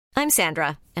I'm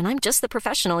Sandra, and I'm just the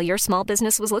professional your small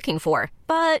business was looking for.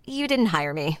 But you didn't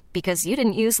hire me because you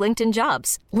didn't use LinkedIn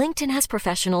Jobs. LinkedIn has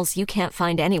professionals you can't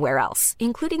find anywhere else,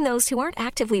 including those who aren't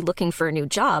actively looking for a new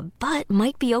job, but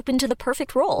might be open to the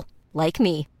perfect role, like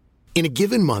me. In a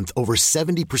given month, over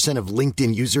 70% of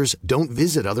LinkedIn users don't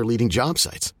visit other leading job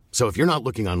sites. So if you're not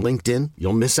looking on LinkedIn,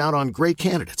 you'll miss out on great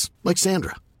candidates like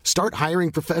Sandra. Start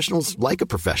hiring professionals like a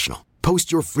professional.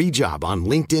 Post your free job on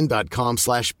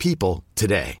linkedin.com/people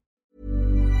today.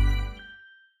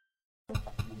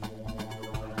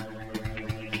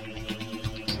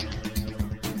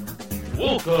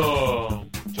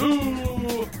 Welcome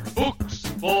to Books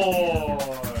Boys,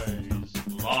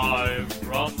 live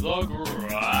from the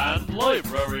Grand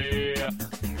Library,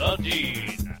 the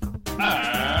Dean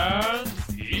and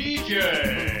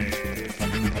PJ.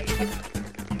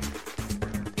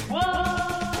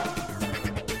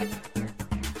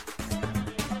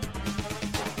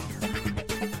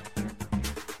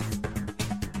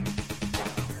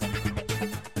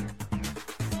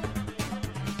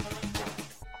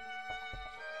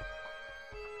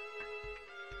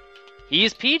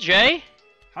 He's PJ.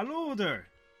 Hello there.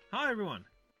 Hi, everyone.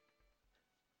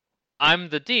 I'm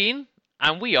the Dean,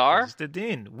 and we are This is the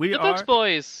Dean. the Books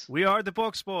Boys. We are the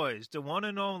Books Boys, the one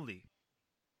and only.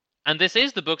 And this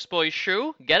is the Books Boys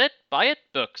show. Get it? Buy it?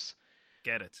 Books.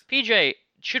 Get it. PJ,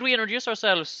 should we introduce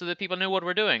ourselves so that people know what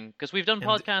we're doing? Because we've done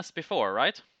podcasts before,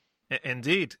 right?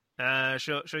 Indeed.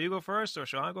 Shall you go first, or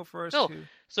shall I go first? No.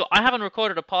 So I haven't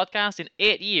recorded a podcast in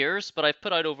 8 years, but I've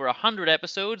put out over 100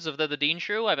 episodes of The Dean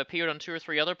Show. I've appeared on 2 or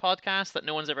 3 other podcasts that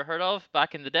no one's ever heard of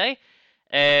back in the day.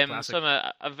 So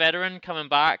I'm a veteran coming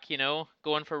back,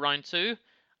 going for round 2.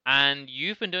 And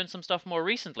you've been doing some stuff more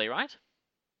recently, right?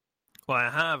 Well,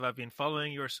 I have. I've been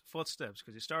following your footsteps,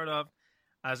 because you started off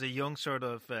as a young sort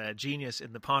of genius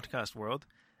in the podcast world,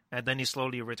 and then you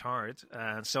slowly retired.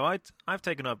 And so I've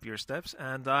taken up your steps,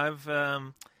 and I've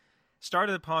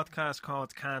started a podcast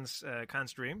called Can's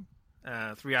Dream.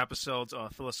 3 episodes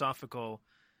of philosophical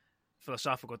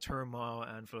turmoil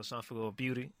and philosophical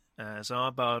beauty. It's all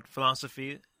about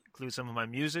philosophy, includes some of my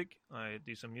music. I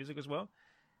do some music as well.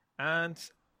 And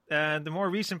the more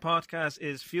recent podcast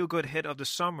is Feel Good Hit of the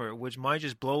Summer, which might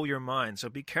just blow your mind. So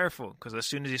be careful, because as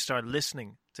soon as you start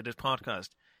listening to this podcast,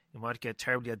 you might get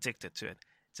terribly addicted to it.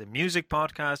 It's a music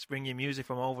podcast, bringing you music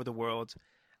from all over the world,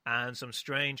 and some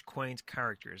strange, quaint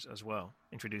characters as well,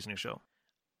 introducing the show.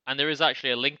 And there is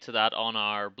actually a link to that on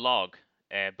our blog,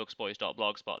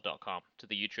 booksboys.blogspot.com, to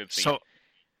the YouTube feed.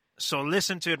 So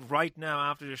listen to it right now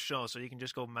after the show, so you can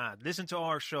just go mad. Listen to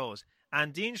our shows.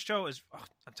 And Dean's show is,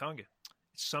 I'm telling you,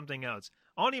 it's something else.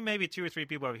 Only maybe 2 or 3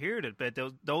 people have heard it, but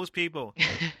those people,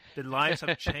 the lives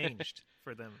have changed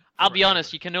for them. I'll be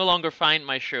honest, you can no longer find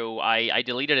my show. I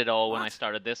deleted it all when I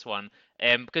started this one.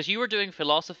 Because you were doing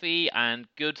philosophy and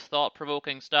good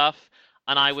thought-provoking stuff,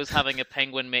 and I was having a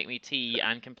penguin make me tea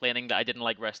and complaining that I didn't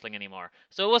like wrestling anymore.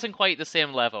 So it wasn't quite the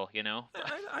same level,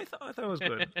 I thought it was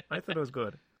good. I thought it was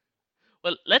good.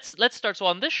 Well, let's start. So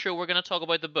on this show, we're going to talk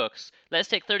about the books. Let's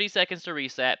take 30 seconds to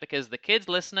reset, because the kids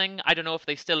listening, I don't know if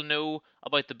they still know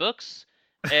about the books,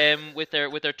 with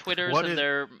their Twitters and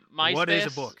their MySpace. What is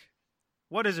a book?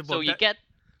 What is a book? So you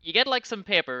get like some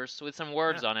papers with some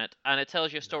words on it, and it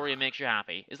tells you a story and makes you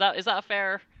happy. Is that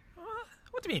fair?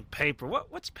 What do you mean paper?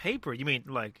 What's paper? You mean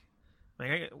like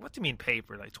what do you mean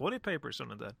paper? Like toilet paper or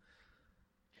something like that?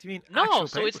 Do you mean no?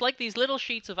 So paper? It's like these little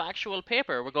sheets of actual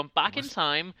paper. We're going back in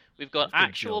time. We've got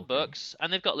actual books,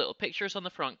 and they've got little pictures on the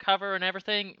front cover and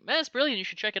everything. Man, it's brilliant. You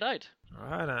should check it out. All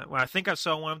right. Well, I think I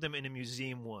saw one of them in a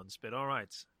museum once. But all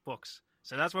right, books.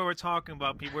 So that's what we're talking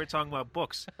about. People, we're talking about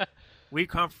books. We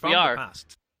come from the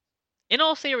past. In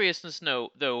all seriousness,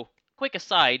 though, quick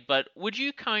aside, but would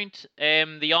you count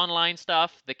the online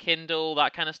stuff, the Kindle,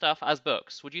 that kind of stuff, as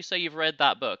books? Would you say you've read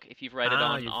that book if you've read it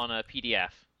on a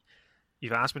PDF?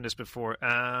 You've asked me this before.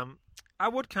 I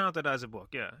would count it as a book,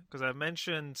 yeah, because I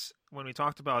mentioned when we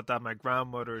talked about that, my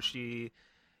grandmother, she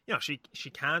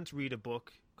can't read a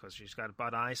book because she's got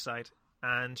bad eyesight,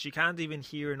 and she can't even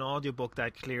hear an audiobook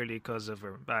that clearly because of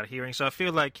her bad hearing. So I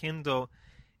feel like Kindle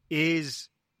is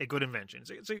a good invention.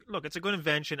 It's a good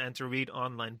invention and to read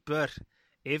online, but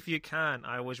if you can,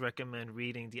 I always recommend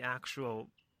reading the actual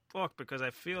book, because I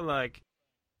feel like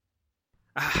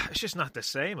it's just not the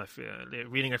same. I feel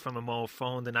reading it from a mobile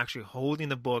phone than actually holding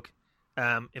the book,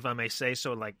 if I may say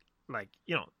so, like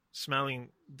smelling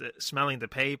the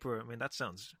paper. I mean, that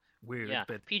sounds weird. Yeah,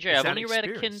 but PJ, I've only read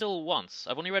a Kindle once.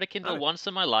 I've only read a Kindle once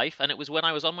in my life, and it was when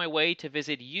I was on my way to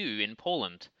visit you in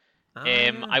Poland.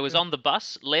 Yeah, I was okay. on the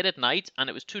bus late at night and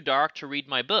it was too dark to read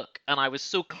my book, and I was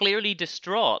so clearly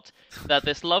distraught that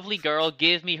this lovely girl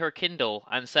gave me her Kindle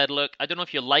and said, "Look, I don't know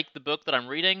if you like the book that I'm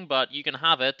reading, but you can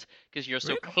have it because you're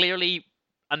so Really? clearly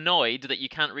annoyed that you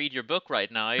can't read your book right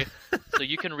now, so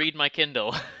you can read my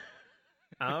Kindle."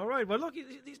 All right. Well, look,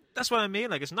 that's what I mean.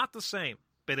 Like, it's not the same,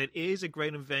 but it is a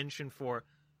great invention for,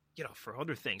 for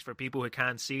other things, for people who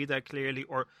can't see that clearly,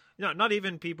 or not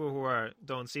even people who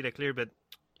don't see that clear, but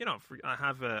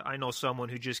I know someone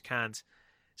who just can't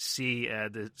see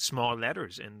the small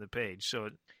letters in the page, so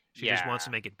she just wants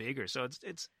to Yeah. make it bigger. So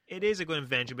it is a good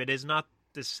invention, but it's not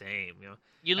the same.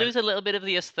 You And lose a little bit of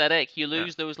the aesthetic. You yeah,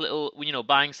 lose those little,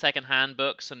 buying secondhand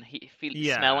books and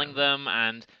yeah, smelling them,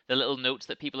 and the little notes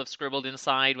that people have scribbled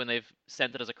inside when they've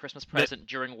sent it as a Christmas but present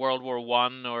during World War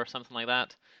One or something like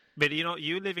that. But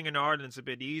you living in Ireland's a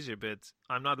bit easier. But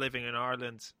I'm not living in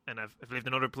Ireland, and I've lived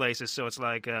in other places, so it's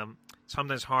like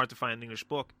sometimes hard to find an English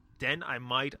book. Then I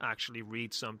might actually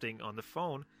read something on the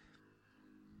phone.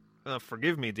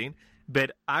 Forgive me, Dean,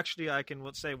 but actually I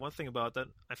can say one thing about that.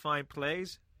 I find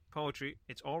plays, poetry,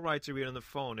 it's all right to read on the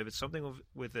phone if it's something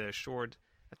with a short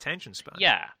attention span.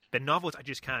 Yeah. But novels, I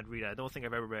just can't read. I don't think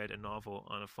I've ever read a novel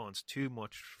on a phone. It's too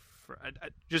much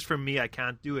just for me. I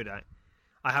can't do it.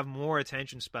 I have more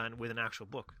attention span with an actual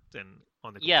book than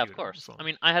on the Yeah, of computer or the course. phone. I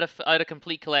mean, I had a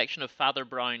complete collection of Father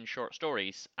Brown short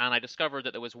stories, and I discovered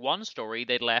that there was one story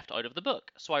they'd left out of the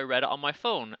book, so I read it on my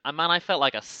phone. And man, I felt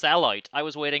like a sellout. I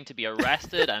was waiting to be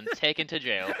arrested and taken to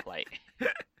jail. Like,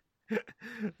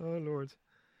 Oh Lord.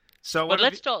 So but what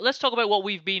have you? let's talk about what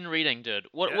we've been reading, dude.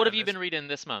 What Yeah, have you been reading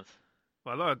this month?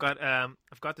 well, look,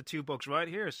 I've got the two books right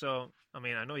here. So I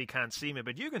mean, I know you can't see me,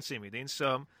 but you can see me, Dean.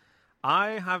 So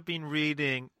I have been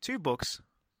reading two books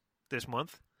this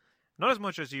month. Not as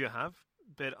much as you have,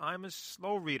 but I'm a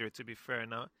slow reader, to be fair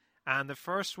now. And the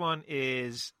first one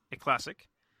is a classic.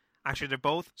 Actually, they're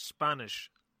both Spanish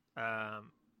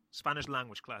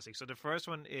language classics. So the first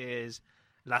one is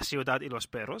La Ciudad y los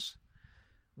Perros,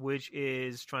 which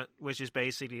is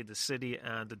basically the city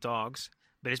and the dogs.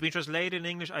 But it's been translated in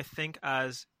English, I think,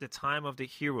 as The Time of the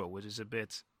Hero, which is a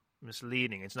bit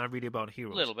misleading. It's not really about A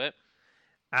heroes. little bit.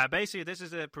 Basically, this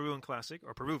is a Peruvian classic,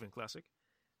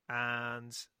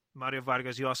 and Mario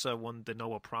Vargas Llosa won the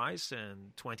Nobel Prize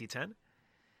in 2010.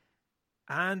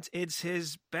 And it's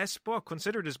his best book,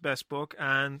 considered his best book.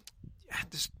 And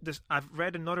I've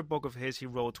read another book of his he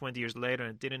wrote 20 years later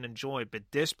and didn't enjoy it.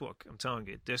 But this book, I'm telling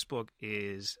you, this book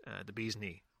is the bee's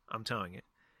knee. I'm telling you.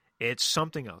 It's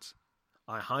something else.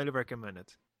 I highly recommend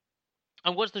it.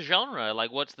 And what's the genre?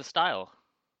 Like, what's the style?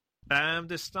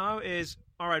 The style is,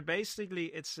 all right, basically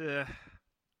it's a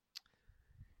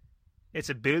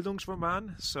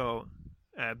Bildungsroman. So,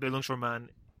 Bildungsroman,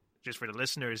 just for the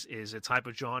listeners, is a type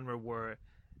of genre where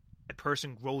a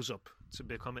person grows up to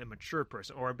become a mature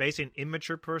person, or basically an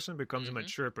immature person becomes a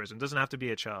mature person. It doesn't have to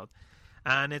be a child.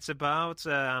 And it's about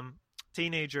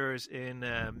teenagers in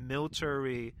a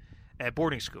military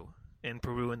boarding school in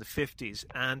Peru in the 50s.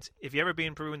 And if you ever been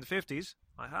in Peru in the 50s,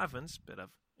 I haven't, but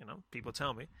people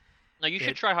tell me. No, you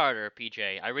should try harder,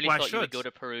 PJ. I really Well, I thought you would should. go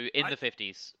to Peru in the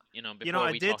 50s, before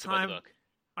I we did talked about the book.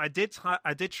 I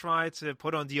did try to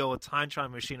put on the old time trial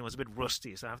machine. It was a bit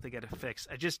rusty, so I have to get it fixed.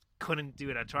 I just couldn't do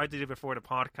it. I tried to do it before the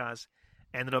podcast,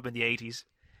 ended up in the 80s.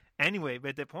 Anyway,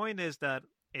 but the point is that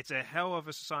it's a hell of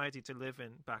a society to live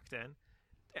in back then.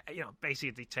 Basically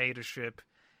a dictatorship,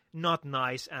 not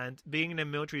nice, and being in a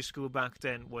military school back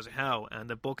then was hell. And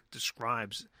the book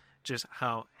describes just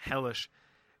how hellish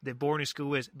the boarding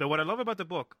school is. But what I love about the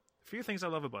book, a few things I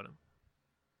love about it.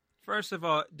 First of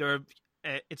all,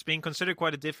 it's being considered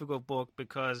quite a difficult book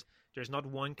because there's not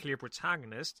one clear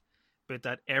protagonist, but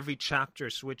that every chapter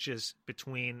switches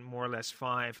between more or less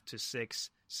 5 to 6,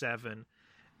 7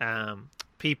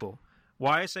 people.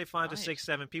 Why I say 5 to 6,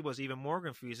 7 people is even more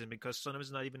confusing because sometimes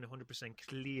it's not even 100%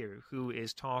 clear who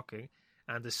is talking,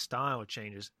 and the style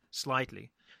changes slightly.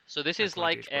 So this is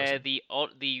like the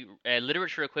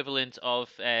literature equivalent of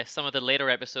some of the later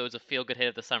episodes of Feel Good Hit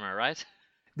of the Summer, right?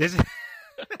 This is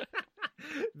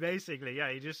basically,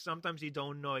 yeah. Sometimes you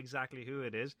don't know exactly who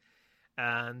it is,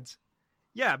 and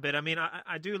yeah. But I mean,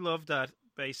 I do love that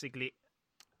basically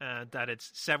that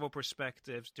it's several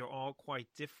perspectives. They're all quite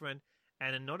different.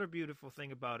 And another beautiful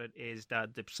thing about it is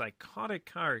that the psychotic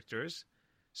characters,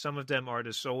 some of them are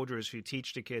the soldiers who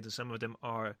teach the kids, and some of them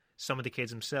are some of the kids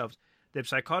themselves. The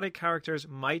psychotic characters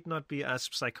might not be as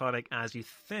psychotic as you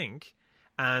think,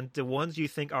 and the ones you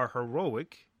think are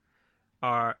heroic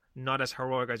are not as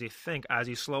heroic as you think as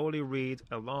you slowly read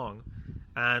along.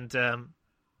 And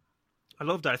I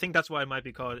love that. I think that's why it might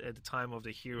be called at the time of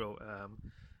the hero.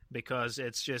 because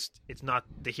it's not,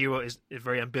 the hero is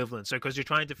very ambivalent. So because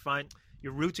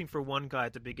you're rooting for one guy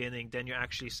at the beginning, then you're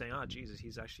actually saying, oh Jesus,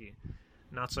 he's actually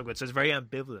not so good. So it's very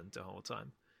ambivalent the whole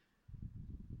time.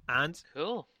 And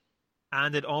cool.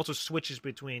 And it also switches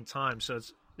between times. So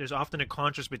there's often a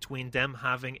contrast between them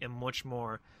having a much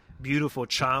more beautiful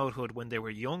childhood when they were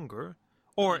younger,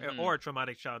 or a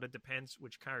traumatic childhood, depends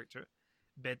which character.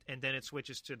 And then it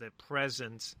switches to the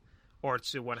present, or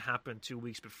to what happened 2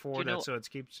 weeks before that. So it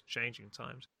keeps changing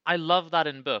times. I love that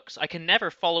in books. I can never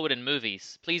follow it in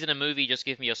movies. Please, in a movie, just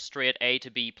give me a straight A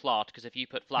to B plot, because if you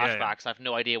put flashbacks, I have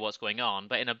no idea what's going on.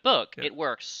 But in a book, it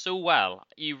works so well.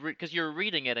 Because you're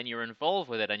reading it and you're involved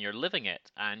with it and you're living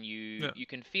it, and you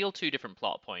can feel two different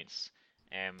plot points.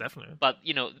 Definitely. But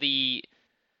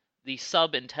the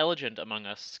sub-intelligent among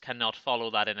us cannot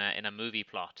follow that in a movie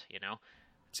plot.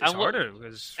 It's harder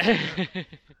because.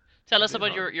 Tell us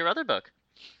about your other book.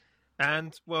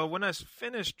 And well, when I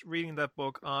finished reading that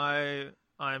book, I'm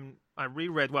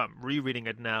rereading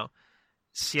it now,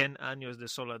 Cien Años de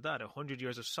Soledad, 100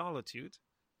 Years of Solitude,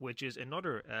 which is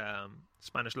another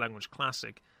Spanish language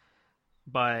classic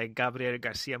by Gabriel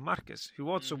Garcia Marquez, who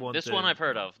also won This one I've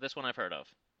heard of.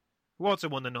 Who also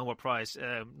won the Nobel Prize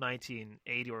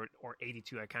 1980 or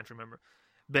 82, I can't remember.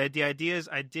 But the idea is,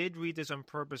 I did read this on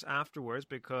purpose afterwards,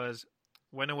 because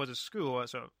when I was at school,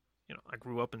 I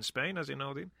grew up in Spain, as you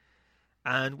know, Dean.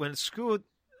 And when at school,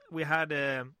 we had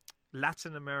a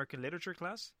Latin American literature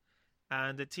class,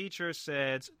 and the teacher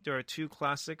said there are two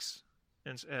classics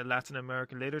in Latin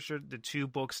American literature, the two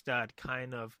books that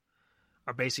kind of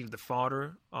are basically the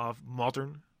father of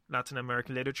modern Latin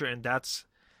American literature, and that's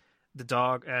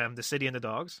The City and the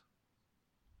Dogs,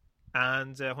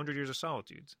 and 100 Years of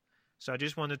Solitude. So I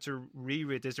just wanted to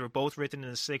reread this. They were both written in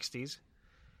the 60s,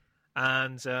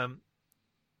 and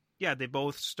they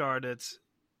both started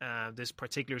this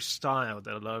particular style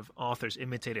that a lot of authors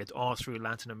imitated all through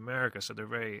Latin America, so they're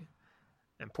very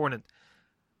important.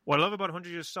 What I love about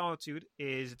 100 Years of Solitude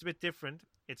is it's a bit different.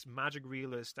 It's magic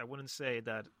realist. I wouldn't say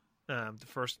that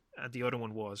the other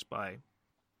one was by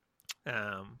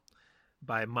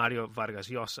Mario Vargas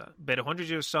Llosa. But 100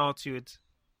 Years of Solitude,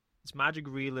 it's magic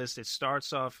realist. It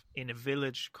starts off in a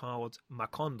village called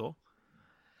Macondo.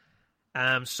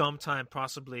 Sometime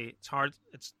possibly, it's hard.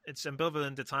 It's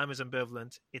ambivalent. The time is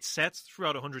ambivalent. It's set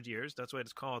throughout 100 years. That's why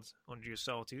it's called 100 Years of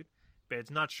Solitude. But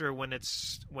it's not sure when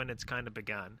it's kind of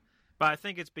began. But I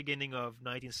think it's beginning of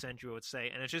 19th century, I would say.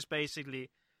 And it's just basically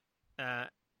a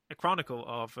chronicle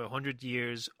of 100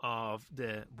 years of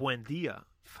the Buendia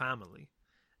family.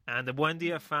 And the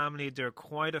Buendia family, they're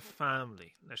quite a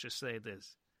family. Let's just say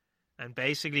this. And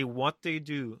basically what they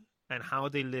do and how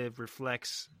they live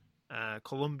reflects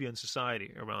Colombian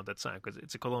society around that time, because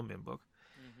it's a Colombian book.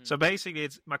 Mm-hmm. So basically,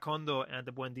 it's Macondo and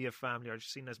the Buendia family are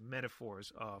seen as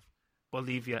metaphors of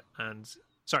Colombia and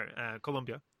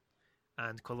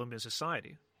Colombian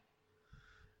society.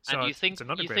 So and you think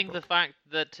the fact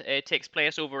that it takes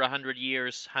place over 100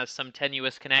 years has some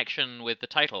tenuous connection with the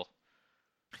title?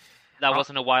 That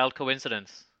wasn't a wild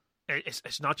coincidence.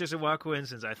 It's not just a wild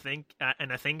coincidence. I think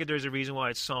there's a reason why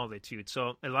it's Solitude.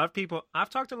 So I've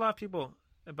talked to a lot of people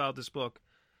about this book,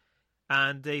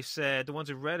 and they said, the ones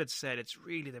who read it said it's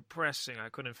really depressing, I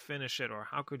couldn't finish it, or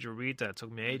how could you read that, it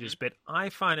took me ages. But I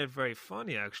find it very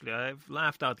funny, actually. I've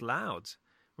laughed out loud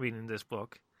reading this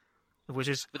book, which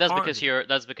is but that's because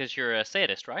you're a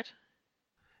sadist, right?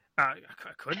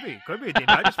 Could be Dean.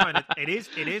 I just find it is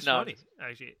funny,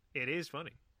 actually. It is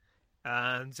funny.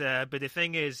 And but the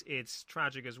thing is, it's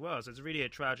tragic as well, so it's really a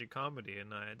tragic comedy,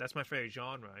 and that's my favorite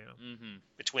genre,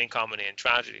 between comedy and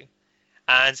tragedy.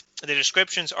 And the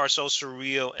descriptions are so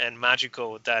surreal and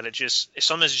magical that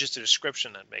sometimes it's just a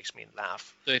description that makes me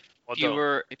laugh. So if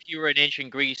you were in ancient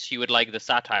Greece, you would like the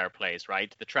satire plays,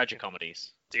 right? The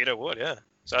tragicomedies. Indeed, I would, yeah.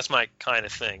 So that's my kind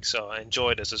of thing. So I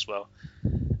enjoy this as well,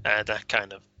 that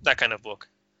kind of book.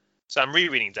 So I'm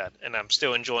rereading that, and I'm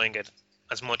still enjoying it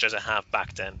as much as I have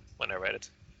back then when I read it.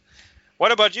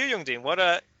 What about you, Young Dean?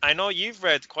 I know you've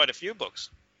read quite a few books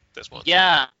this month.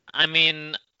 Yeah, I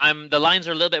mean, the lines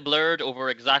are a little bit blurred over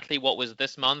exactly what was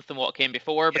this month and what came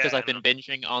before, because I've been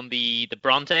binging on the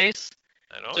Brontes.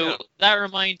 I know, so that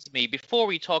reminds me, before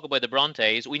we talk about the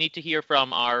Brontes, we need to hear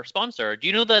from our sponsor. Do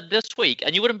you know that this week,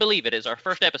 and you wouldn't believe it, is our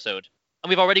first episode, and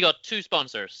we've already got 2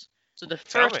 sponsors. So the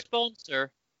first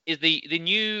sponsor is the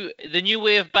new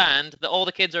wave band that all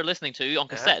the kids are listening to on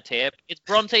cassette tape. It's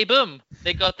Bronte Boom.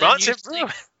 They got their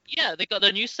they got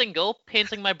their new single,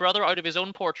 Painting My Brother Out of His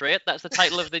Own Portrait. That's the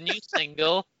title of the new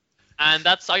single, and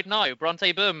that's out now.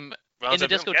 Bronte Boom in the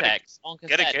discotheques on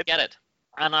cassette. Get it.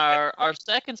 And our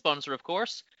second sponsor, of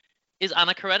course, is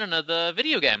Anna Karenina, the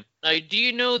video game. Now, do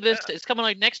you know this? Yeah. It's coming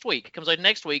out next week. It comes out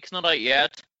next week. It's not out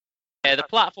yet. The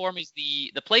platform is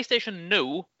the PlayStation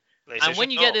No. And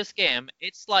when you get this game,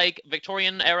 it's like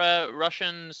Victorian-era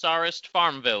Russian Tsarist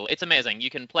Farmville. It's amazing. You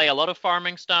can play a lot of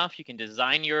farming stuff. You can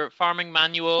design your farming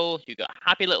manual. You got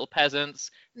happy little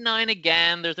peasants. Now and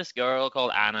again, there's this girl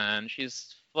called Anna, and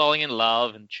she's falling in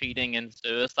love and cheating and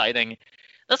suiciding.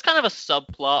 That's kind of a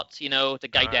subplot, you know, to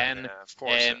Gaiden. Yeah, of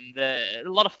course. A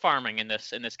lot of farming in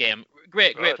this game.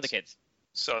 Great for the kids.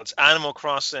 So it's Animal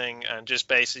Crossing, and just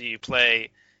basically you play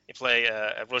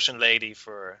a Russian lady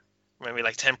for maybe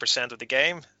like 10% of the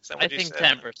game. Is that what I you think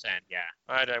said? 10%, yeah.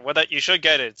 All right. Well, you should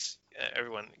get it.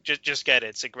 Everyone, just get it.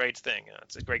 It's a great thing.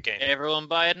 It's a great game. Everyone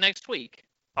buy it next week.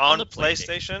 On the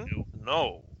PlayStation?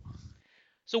 No.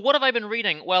 So what have I been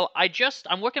reading? Well,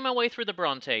 I'm working my way through the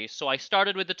Brontes, so I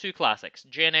started with the two classics,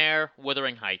 Jane Eyre,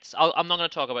 Wuthering Heights. I'm not going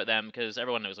to talk about them because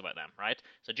everyone knows about them, right?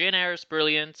 So Jane Eyre is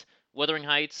brilliant. Wuthering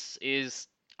Heights is,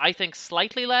 I think,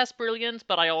 slightly less brilliant,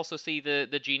 but I also see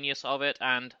the genius of it,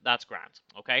 and that's grand,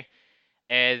 okay?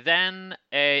 Then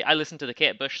I listened to the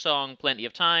Kate Bush song plenty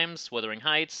of times, Wuthering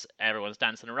Heights, everyone's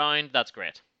dancing around, that's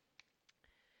great.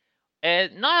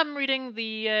 Now I'm reading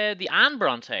the Anne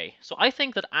Bronte. So I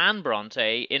think that Anne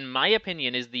Bronte, in my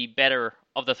opinion, is the better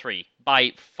of the three,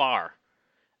 by far.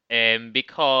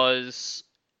 Because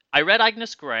I read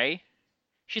Agnes Grey.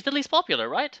 She's the least popular,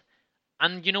 right?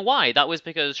 And you know why? That was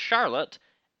because Charlotte,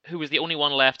 who was the only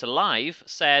one left alive,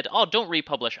 said, "Oh, don't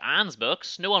republish Anne's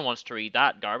books. No one wants to read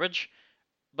that garbage.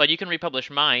 But you can republish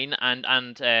mine and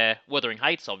Wuthering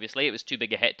Heights, obviously. It was too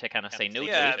big a hit to kind of say no to.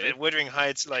 Yeah, but Wuthering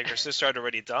Heights, like, her sister had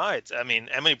already died. I mean,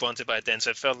 Emily Bronte by then, so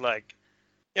it felt like,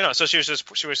 you know, so she was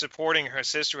supporting her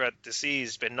sister at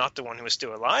deceased, but not the one who was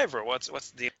still alive, or what's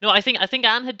the... No, I think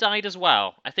Anne had died as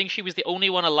well. I think she was the only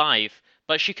one alive,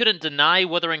 but she couldn't deny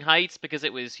Wuthering Heights because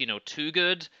it was, you know, too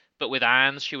good. But with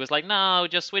Anne's, she was like, no,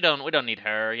 just we don't need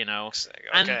her, you know.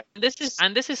 Okay. And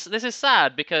this is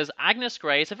sad because Agnes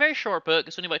Grey, it's a very short book.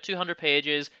 It's only about 200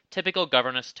 pages. Typical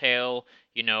governess tale.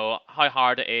 You know how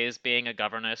hard it is being a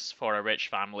governess for a rich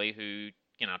family who,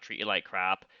 you know, treat you like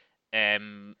crap.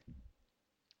 It's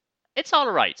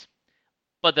all right.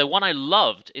 But the one I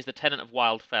loved is The Tenant of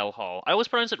Wildfell Hall. I always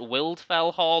pronounce it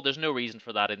Wildfell Hall. There's no reason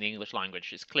for that in the English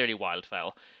language. It's clearly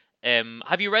Wildfell.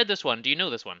 Have you read this one? Do you know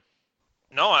this one?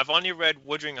 No, I've only read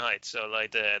Wuthering Heights, so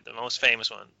like the most famous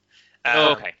one.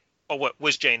 Okay. Or what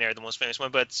was Jane Eyre the most famous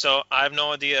one? But so I have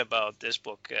no idea about this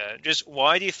book. Just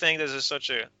why do you think this is such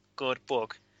a good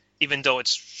book, even though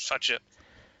it's such a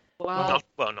not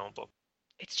well-known book?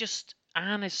 It's just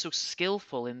Anne is so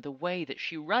skillful in the way that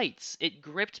she writes. It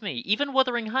gripped me. Even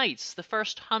Wuthering Heights, the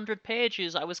first 100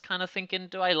 pages, I was kind of thinking,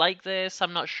 do I like this?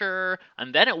 I'm not sure.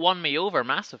 And then it won me over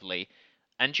massively.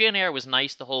 And Jane Eyre was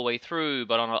nice the whole way through,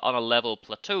 but on a level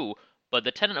plateau. But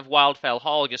The Tenant of Wildfell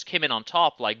Hall just came in on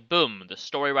top, like boom. The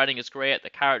story writing is great,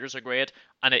 the characters are great,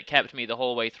 and it kept me the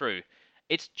whole way through.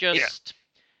 It's just,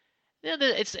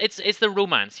 it's the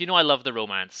romance. You know, I love the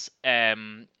romance.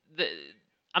 I'm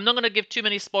not going to give too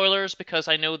many spoilers because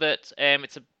I know that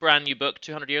it's a brand new book,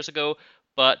 200 years ago.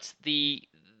 But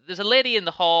there's a lady in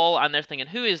the hall, and they're thinking,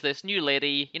 who is this new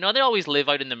lady? You know, they always live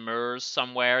out in the moors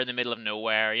somewhere in the middle of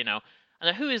nowhere. You know.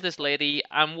 And who is this lady,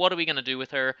 and what are we going to do with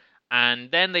her?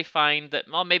 And then they find that,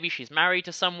 well, maybe she's married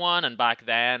to someone, and back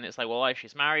then it's like, well, why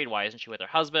she's married? Why isn't she with her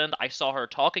husband? I saw her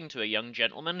talking to a young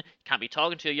gentleman. You can't be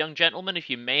talking to a young gentleman if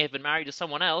you may have been married to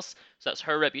someone else. So that's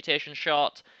her reputation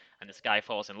shot. And this guy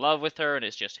falls in love with her, and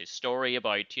it's just his story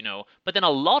about, you know... But then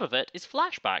a lot of it is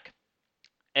flashback.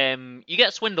 You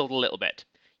get swindled a little bit.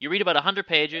 You read about 100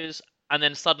 pages, and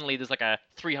then suddenly there's like a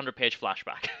 300-page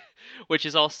flashback, which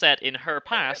is all set in her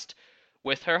past...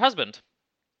 with her husband,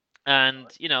 and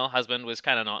you know, husband was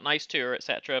kind of not nice to her,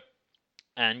 etc.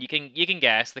 And you can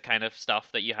guess the kind of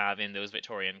stuff that you have in those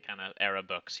Victorian kind of era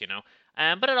books, you know.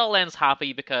 But it all ends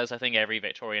happy because I think every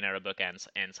Victorian era book ends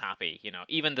happy, you know.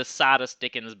 Even the saddest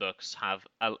Dickens books have,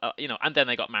 you know, and then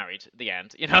they got married. At the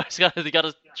end, you know, they got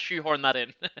to shoehorn that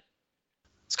in.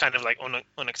 It's kind of like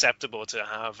unacceptable to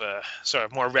have a sort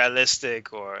of more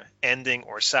realistic or ending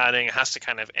or setting. It has to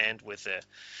kind of end with a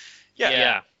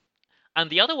yeah. And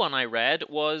the other one I read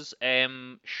was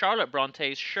Charlotte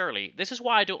Bronte's Shirley. This is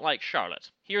why I don't like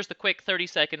Charlotte. Here's the quick 30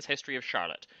 seconds history of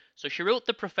Charlotte. So she wrote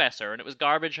The Professor, and it was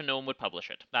garbage and no one would publish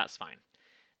it. That's fine.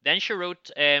 Then she wrote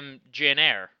Jane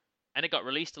Eyre, and it got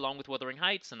released along with Wuthering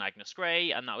Heights and Agnes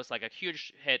Grey, and that was like a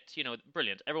huge hit, you know,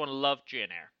 brilliant. Everyone loved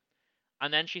Jane Eyre.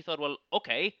 And then she thought, well,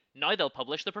 okay, now they'll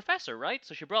publish The Professor, right?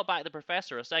 So she brought back The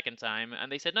Professor a second time,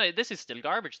 and they said, no, this is still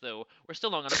garbage, though. We're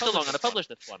still not going to publish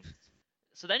this one.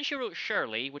 So then she wrote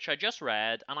Shirley, which I just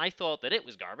read, and I thought that it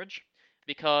was garbage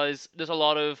because there's a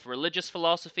lot of religious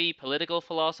philosophy, political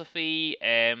philosophy,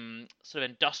 sort of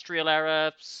industrial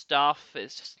era stuff.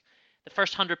 It's just the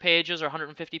first 100 pages or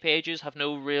 150 pages have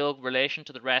no real relation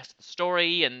to the rest of the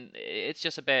story, and it's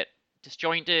just a bit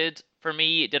disjointed. For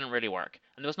me, it didn't really work,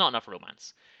 and there was not enough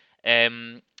romance.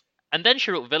 And then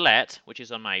she wrote Villette, which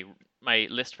is on my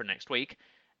list for next week.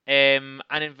 And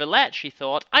in Villette, she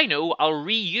thought, I know, I'll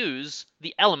reuse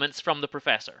the elements from The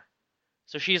Professor.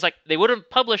 So she's like, they wouldn't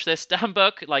publish this damn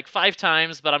book like 5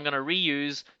 times, but I'm going to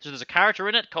reuse. So there's a character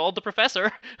in it called The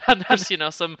Professor, and there's,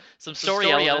 some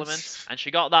story elements. And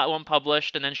she got that one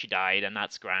published, and then she died, and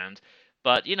that's grand.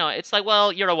 But, it's like,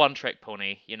 well, you're a one-trick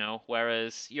pony,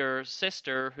 whereas your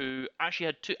sister, who actually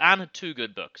had 2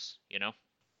 good books,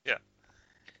 Yeah.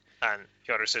 And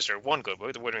your other sister had 1 good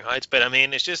book, The Wuthering Heights. But, I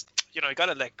mean, it's just, you got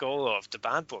to let go of the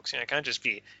bad books. You can't just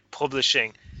be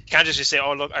publishing. You can't just say,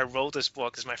 oh, look, I wrote this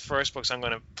book. It's my first book, so I'm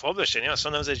going to publish it.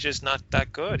 Sometimes it's just not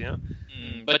that good,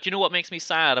 But you know what makes me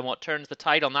sad and what turns the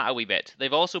tide on that a wee bit?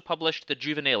 They've also published the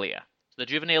Juvenilia. So the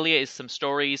Juvenilia is some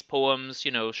stories, poems,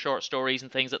 short stories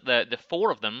and things that the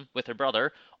 4 of them, with her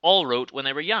brother, all wrote when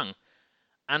they were young.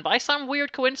 And by some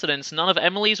weird coincidence, none of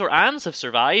Emily's or Anne's have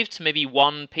survived. Maybe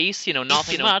one piece,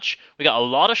 not much. We got a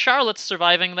lot of Charlotte's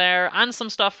surviving there, and some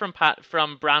stuff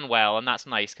from Branwell, and that's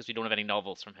nice because we don't have any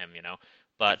novels from him,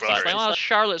 But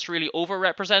Charlotte's really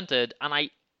overrepresented,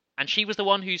 and she was the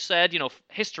one who said,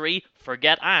 history,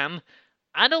 forget Anne.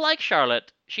 I don't like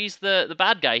Charlotte. She's the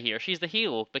bad guy here. She's the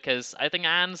heel because I think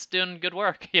Anne's doing good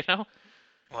work,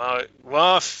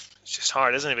 Well, it's just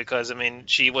hard, isn't it? Because, I mean,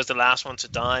 she was the last one to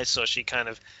die, so she kind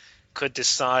of could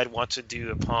decide what to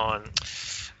do upon,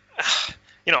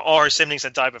 all her siblings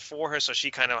had died before her, so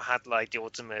she kind of had, like, the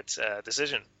ultimate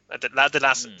decision, the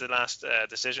last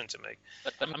decision to make.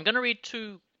 But I'm going to read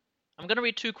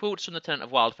two quotes from The Tenant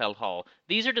of Wildfell Hall.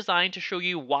 These are designed to show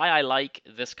you why I like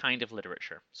this kind of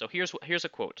literature. So here's a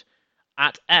quote.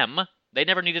 At M, they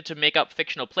never needed to make up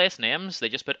fictional place names, they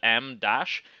just put M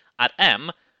dash. At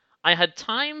M, I had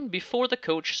time before the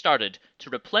coach started to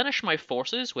replenish my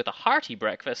forces with a hearty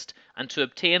breakfast and to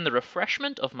obtain the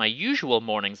refreshment of my usual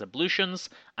morning's ablutions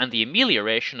and the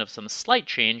amelioration of some slight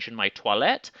change in my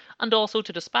toilette, and also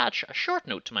to dispatch a short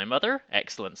note to my mother,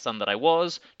 excellent son that I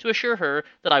was, to assure her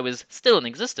that I was still in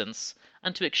existence,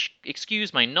 and to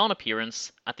excuse my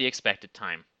non-appearance at the expected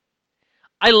time.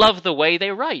 I love the way they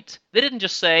write. They didn't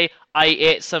just say, I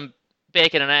ate some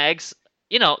bacon and eggs.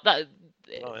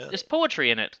 There's poetry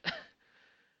in it.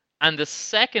 And the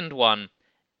second one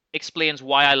explains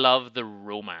why I love the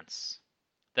romance.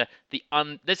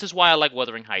 This is why I like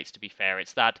Wuthering Heights, to be fair.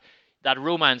 It's that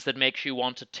romance that makes you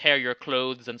want to tear your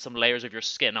clothes and some layers of your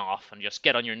skin off and just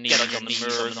get on your knees on the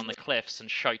moors on the cliffs and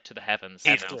shout to the heavens.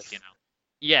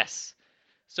 Yes.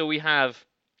 So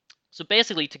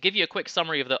basically, to give you a quick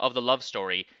summary of the love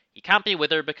story, he can't be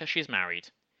with her because she's married.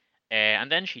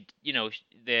 And then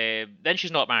then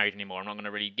she's not married anymore. I'm not going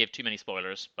to really give too many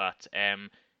spoilers, but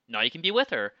now you can be with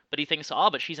her. But he thinks,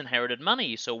 but she's inherited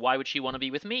money, so why would she want to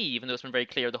be with me? Even though it's been very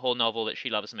clear the whole novel that she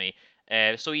loves me.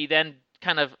 So he then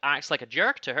kind of acts like a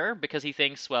jerk to her because he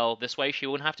thinks, well, this way she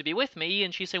won't have to be with me.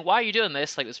 And she's saying, why are you doing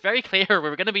this? Like, it's very clear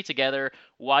we're going to be together.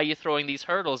 Why are you throwing these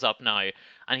hurdles up now?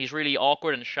 And he's really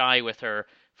awkward and shy with her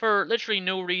for literally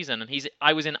no reason, and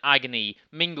I was in agony,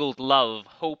 mingled love,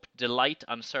 hope, delight,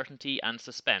 uncertainty, and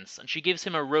suspense. And she gives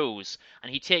him a rose,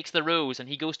 and he takes the rose, and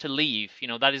he goes to leave.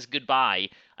 That is goodbye.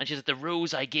 And she says, the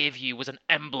rose I gave you was an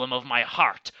emblem of my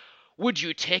heart. Would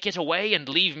you take it away and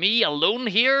leave me alone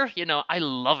here? I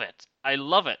love it. I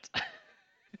love it.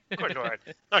 Good Lord.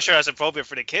 Not sure that's appropriate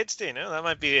for the kids, that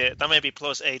might be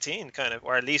plus 18, kind of,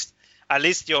 or at least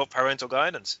your parental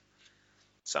guidance.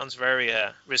 Sounds very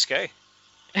risque.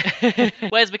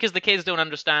 Well, it's because the kids don't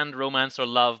understand romance or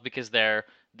love because they're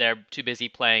too busy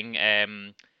playing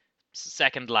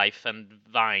Second Life and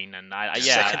Vine and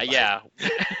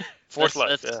Fourth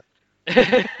Life,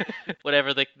 yeah.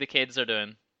 Whatever the kids are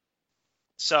doing.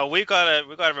 So we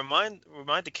gotta remind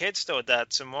the kids though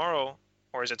that tomorrow,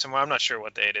 or is it tomorrow? I'm not sure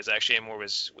what day it is actually. More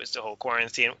was the whole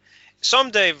quarantine.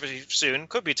 Someday soon,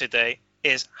 could be today,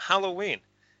 is Halloween,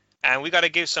 and we got to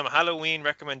give some Halloween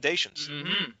recommendations.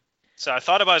 Mm-hmm. So I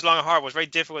thought about it long and hard. It was very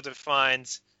difficult to find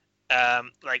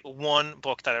like one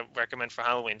book that I recommend for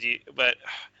Halloween. Do you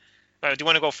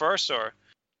want to go first or?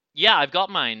 Yeah, I've got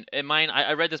mine.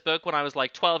 I read this book when I was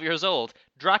like 12 years old.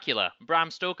 Dracula, Bram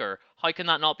Stoker. How can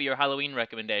that not be your Halloween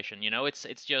recommendation?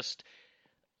 It's just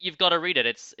you've got to read it.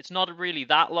 It's not really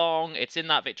that long. It's in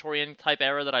that Victorian type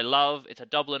era that I love. It's a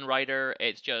Dublin writer.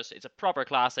 It's a proper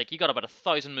classic. You got about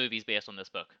 1,000 movies based on this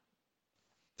book.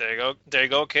 There you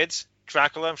go, kids.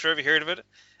 Dracula, I'm sure you've heard of it.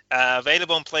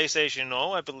 Available on PlayStation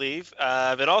Now, I believe.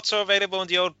 But also available in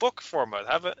the old book format.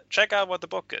 Check out what the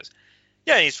book is.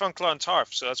 Yeah, he's from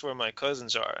Clontarf, so that's where my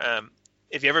cousins are.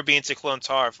 If you ever been to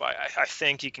Clontarf, I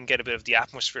think you can get a bit of the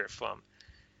atmosphere from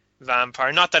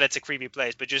Vampire. Not that it's a creepy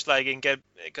place, but just like you can get,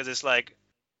 because it's like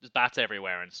there's bats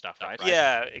everywhere and stuff, right?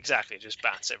 Yeah, exactly. Just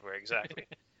bats everywhere, exactly.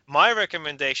 My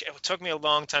recommendation, it took me a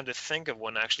long time to think of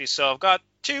one, actually, so I've got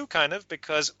two, kind of,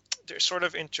 because they're sort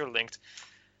of interlinked.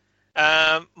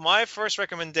 My first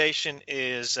recommendation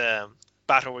is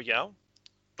Battle Royale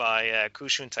by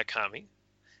Kushun Takami.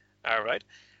 All right.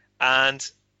 And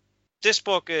this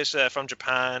book is from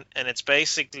Japan, and it's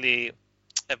basically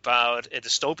about a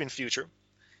dystopian future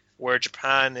where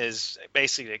Japan is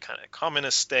basically a kind of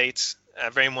communist state,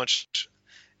 very much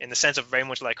in the sense of very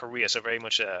much like Korea, so very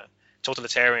much a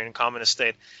totalitarian communist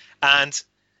state, and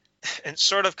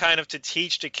sort of kind of to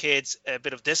teach the kids a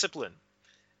bit of discipline.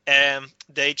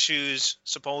 They choose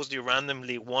supposedly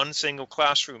randomly one single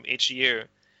classroom each year,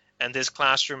 and this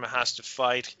classroom has to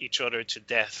fight each other to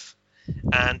death,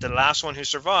 and the last one who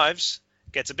survives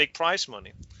gets a big prize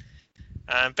money.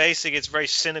 And basically it's a very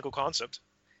cynical concept,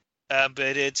 but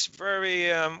it's very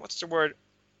what's the word,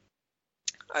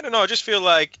 I don't know, I just feel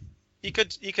like you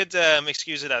could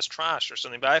excuse it as trash or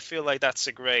something, but I feel like that's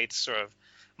a great sort of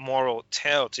moral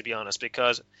tale, to be honest,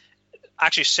 because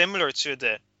actually similar to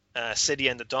the City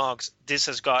and the Dogs, this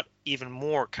has got even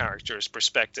more characters,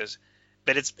 perspectives,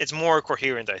 but it's more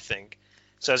coherent, I think.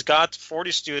 So it's got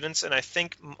 40 students, and I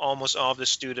think almost all of the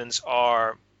students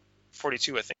are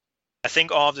 42, I think. I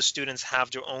think all of the students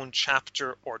have their own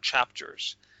chapter or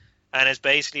chapters, and it's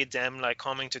basically them like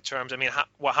coming to terms. I mean,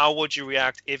 how would you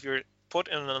react if you're put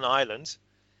in an island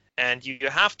and you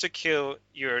have to kill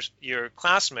your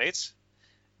classmates,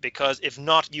 because if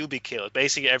not, you'll be killed.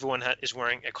 Basically, everyone is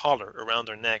wearing a collar around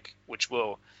their neck, which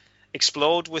will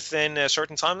explode within a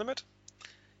certain time limit.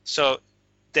 So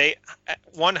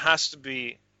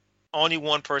only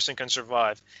one person can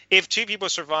survive. If two people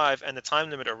survive and the time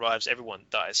limit arrives, everyone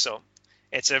dies. So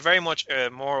it's a very much a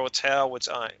moral tale, which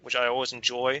I always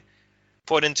enjoy.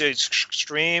 Put into its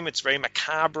extreme, it's very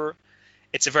macabre.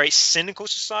 It's a very cynical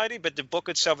society, but the book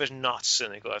itself is not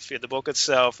cynical. I feel the book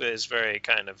itself is very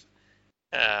kind of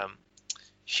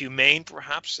humane,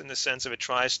 perhaps, in the sense of it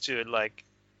tries to, like,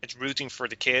 it's rooting for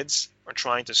the kids or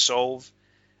trying to solve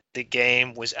the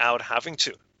game without having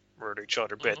to murder each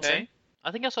other. But okay.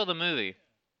 I think I saw the movie.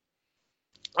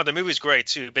 Oh, the movie's great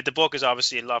too, but the book is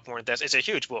obviously a lot more in depth. It's a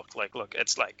huge book. Like, look,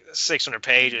 it's like 600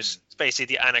 pages. It's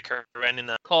basically the Anna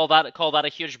Karenina. Call that a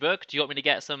huge book? Do you want me to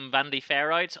get some Vanity Fair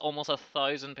out? Almost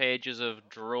 1,000 pages of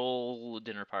droll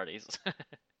dinner parties.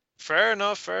 Fair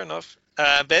enough.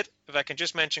 But if I can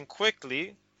just mention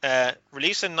quickly,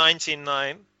 released in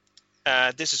 1999.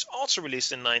 This is also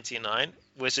released in 1999,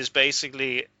 which is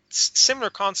basically similar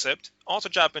concept, also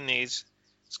Japanese.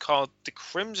 It's called The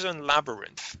Crimson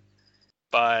Labyrinth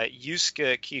by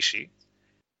Yusuke Kishi,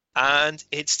 and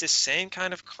it's the same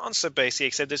kind of concept basically,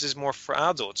 except this is more for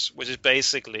adults, which is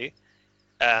basically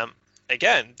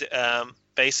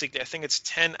basically I think it's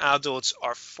 10 adults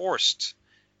are forced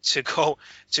to go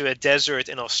to a desert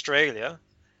in Australia,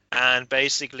 and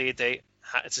basically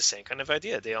it's the same kind of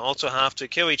idea. They also have to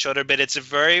kill each other, but it's a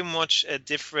very much a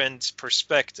different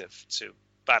perspective to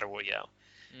Battle Royale.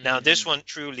 Now, this one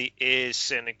truly is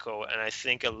cynical, and I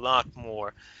think a lot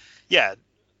more. Yeah,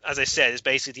 as I said, it's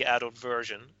basically the adult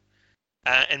version,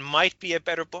 and might be a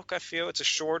better book. I feel it's a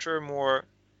shorter, more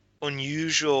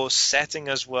unusual setting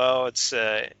as well. It's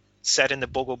set in the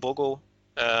Bogo Bogo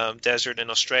desert in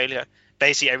Australia.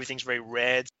 Basically, everything's very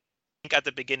red. I think at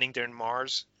the beginning they're in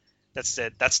Mars. That's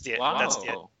the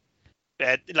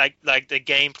like the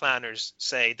game planners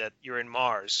say that you're in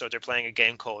Mars, so they're playing a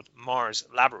game called Mars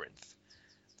Labyrinth.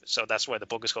 So that's why the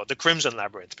book is called The Crimson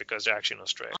Labyrinth, because they're actually in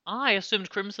Australia. I assumed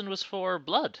crimson was for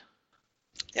blood.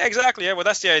 Yeah, exactly. Yeah, well,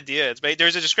 that's the idea.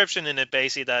 There's a description in it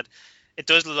basically that it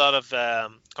does a lot of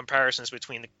comparisons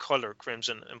between the color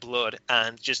crimson and blood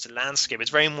and just the landscape.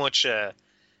 It's very much a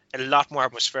lot more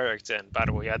atmospheric than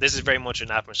Battle Royale. This is very much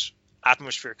an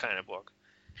atmosphere kind of book.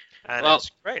 And well, it's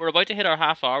great. We're about to hit our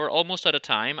half hour, almost out of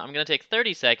time. I'm going to take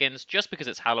 30 seconds just because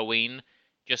it's Halloween.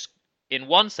 Just in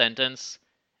one sentence.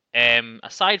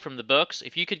 Aside from the books,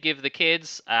 if you could give the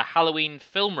kids a Halloween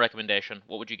film recommendation,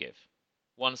 what would you give?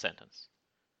 One sentence.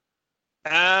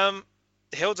 The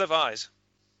Hills Have Eyes.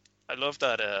 I love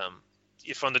that.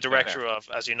 From the director of,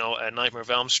 as you know, Nightmare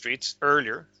of Elm Street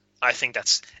earlier. I think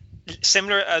that's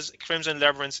similar as Crimson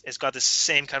Labyrinth. It's got the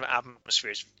same kind of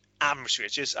atmosphere.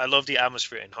 It's just, I love the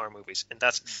atmosphere in horror movies, and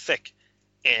that's thick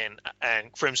in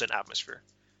Crimson atmosphere.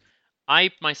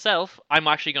 I'm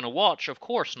actually going to watch, of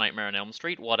course, Nightmare on Elm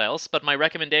Street. What else? But my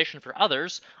recommendation for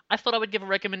others, I thought I would give a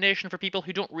recommendation for people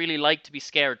who don't really like to be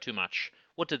scared too much.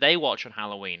 What do they watch on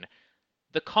Halloween?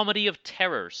 The Comedy of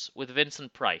Terrors with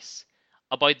Vincent Price,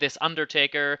 about this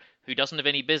undertaker who doesn't have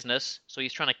any business, so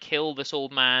he's trying to kill this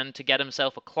old man to get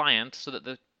himself a client so that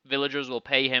the villagers will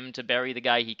pay him to bury the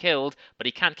guy he killed, but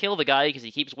he can't kill the guy because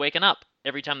he keeps waking up.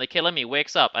 Every time they kill him, he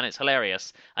wakes up, and it's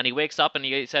hilarious. And he wakes up and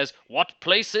he says, "What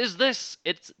place is this?"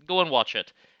 Go and watch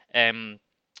it. And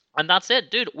that's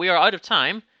it, dude. We are out of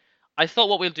time. I thought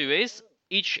what we'll do is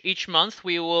each month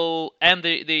we will end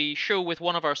the show with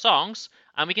one of our songs,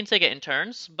 and we can take it in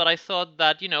turns. But I thought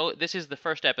that, this is the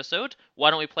first episode.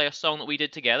 Why don't we play a song that we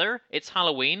did together? It's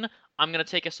Halloween. I'm going to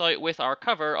take us out with our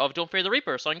cover of Don't Fear the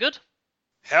Reaper. Sound good?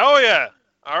 Hell yeah.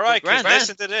 All right, Grand, let's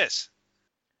listen to this.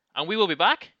 And we will be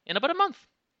back in about a month.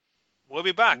 We'll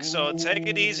be back, so take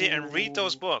it easy and read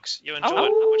those books. You enjoyed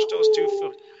watch those two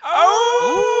films.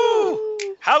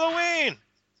 Halloween!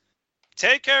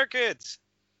 Take care, kids.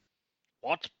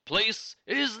 What place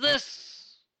is this?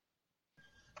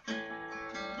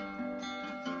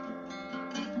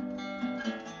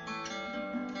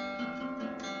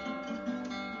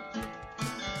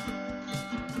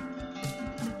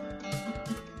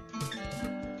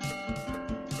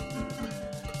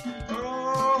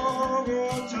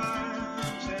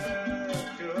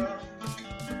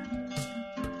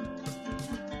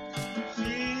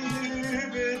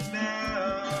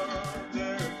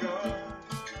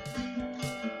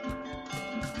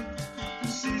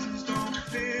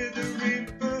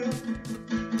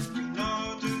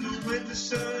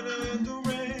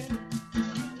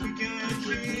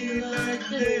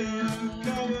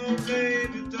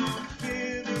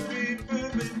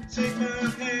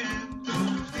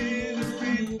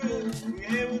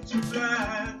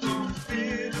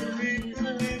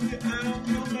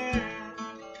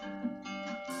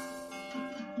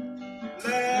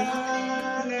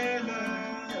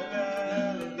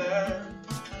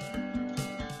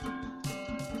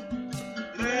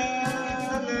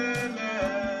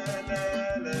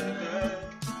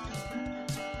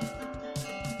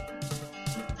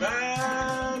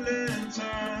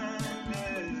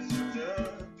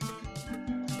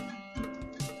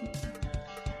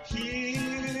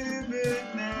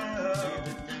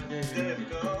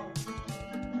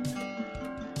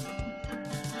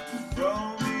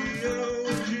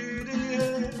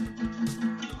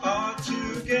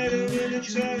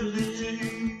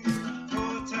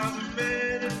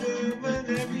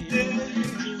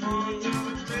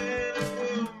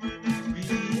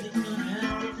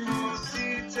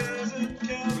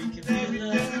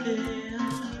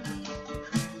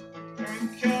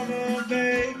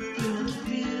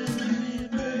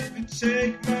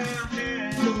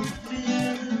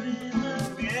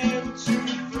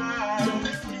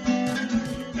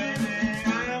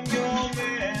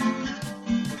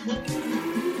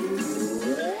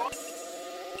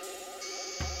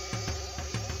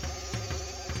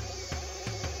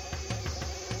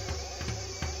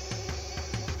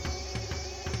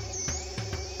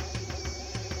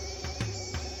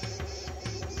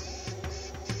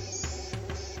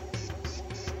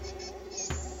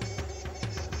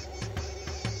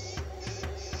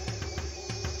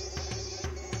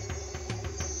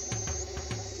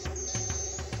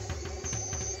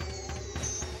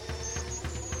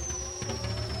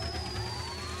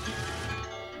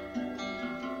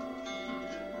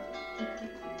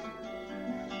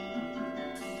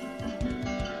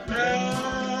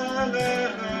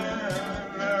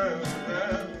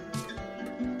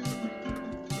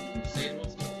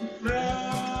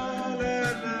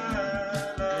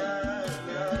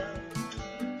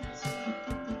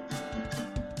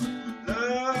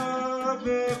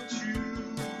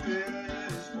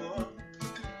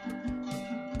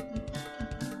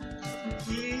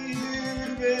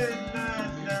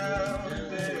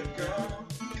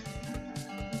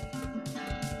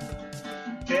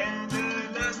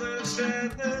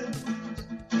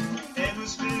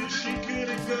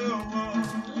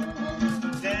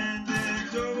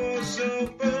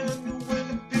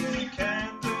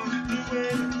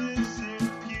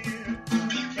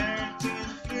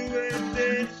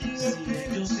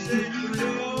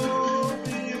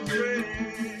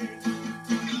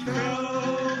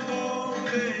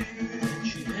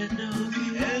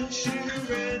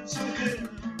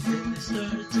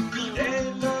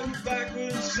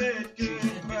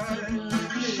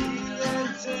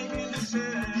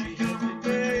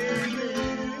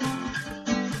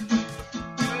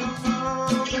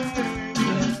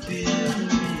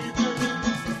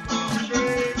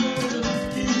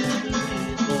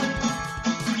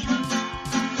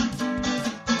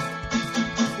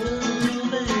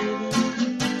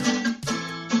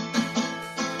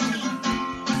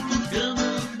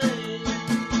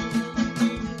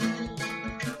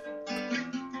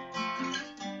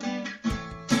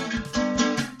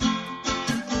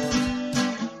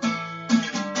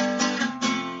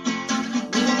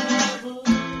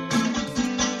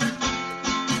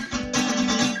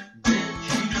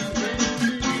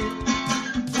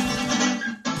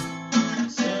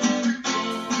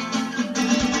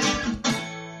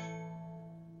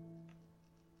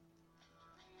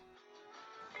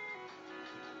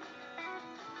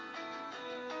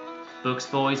 Books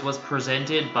Boys was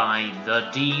presented by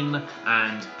The Dean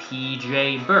and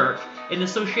PJ Burke in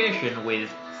association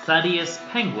with Thaddeus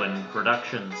Penguin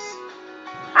Productions.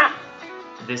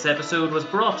 This episode was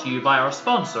brought to you by our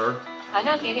sponsor.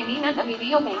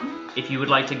 If you would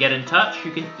like to get in touch,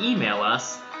 you can email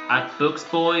us at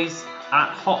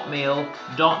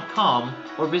booksboys@hotmail.com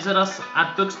or visit us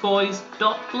at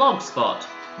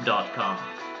booksboys.blogspot.com.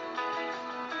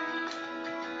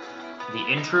 The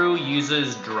intro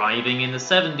uses Driving in the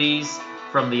 70s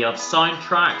from the Of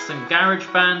Soundtracks and Garage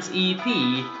Bands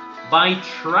EP by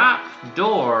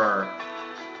Trapdoor.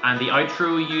 And the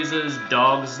outro uses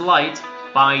Dog's Light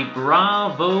by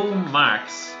Bravo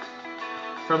Max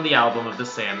from the album of the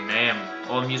same name.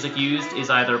 All music used is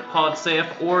either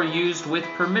PodSafe or used with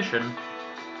permission.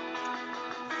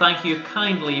 Thank you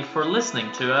kindly for listening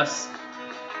to us.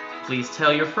 Please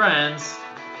tell your friends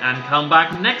and come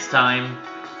back next time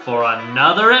for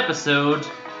another episode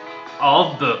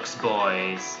of Books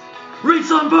Boys. Read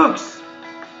some books!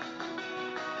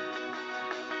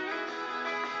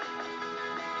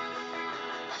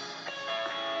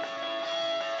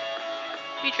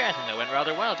 Feature, I think that went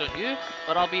rather well, don't you?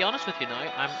 But I'll be honest with you now,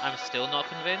 I'm still not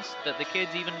convinced that the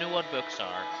kids even know what books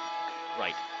are.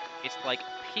 Right, it's like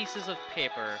pieces of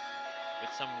paper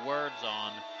with some words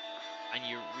on, and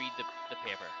you read the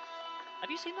paper. Have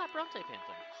you seen that Bronte painting?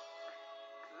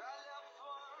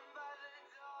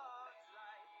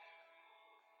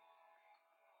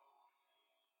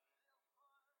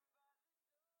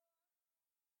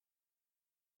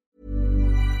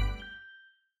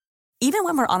 Even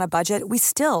when we're on a budget, we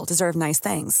still deserve nice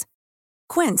things.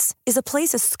 Quince is a place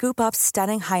to scoop up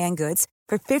stunning high-end goods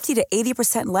for 50 to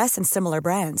 80% less than similar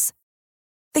brands.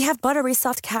 They have buttery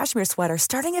soft cashmere sweaters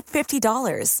starting at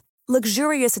 $50,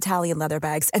 luxurious Italian leather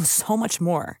bags, and so much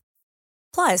more.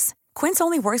 Plus, Quince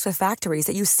only works with factories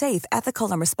that use safe,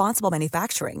 ethical, and responsible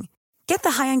manufacturing. Get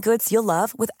the high-end goods you'll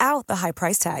love without the high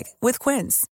price tag with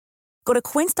Quince. Go to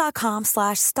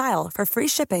quince.com/style for free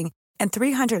shipping and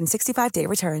 365-day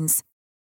returns.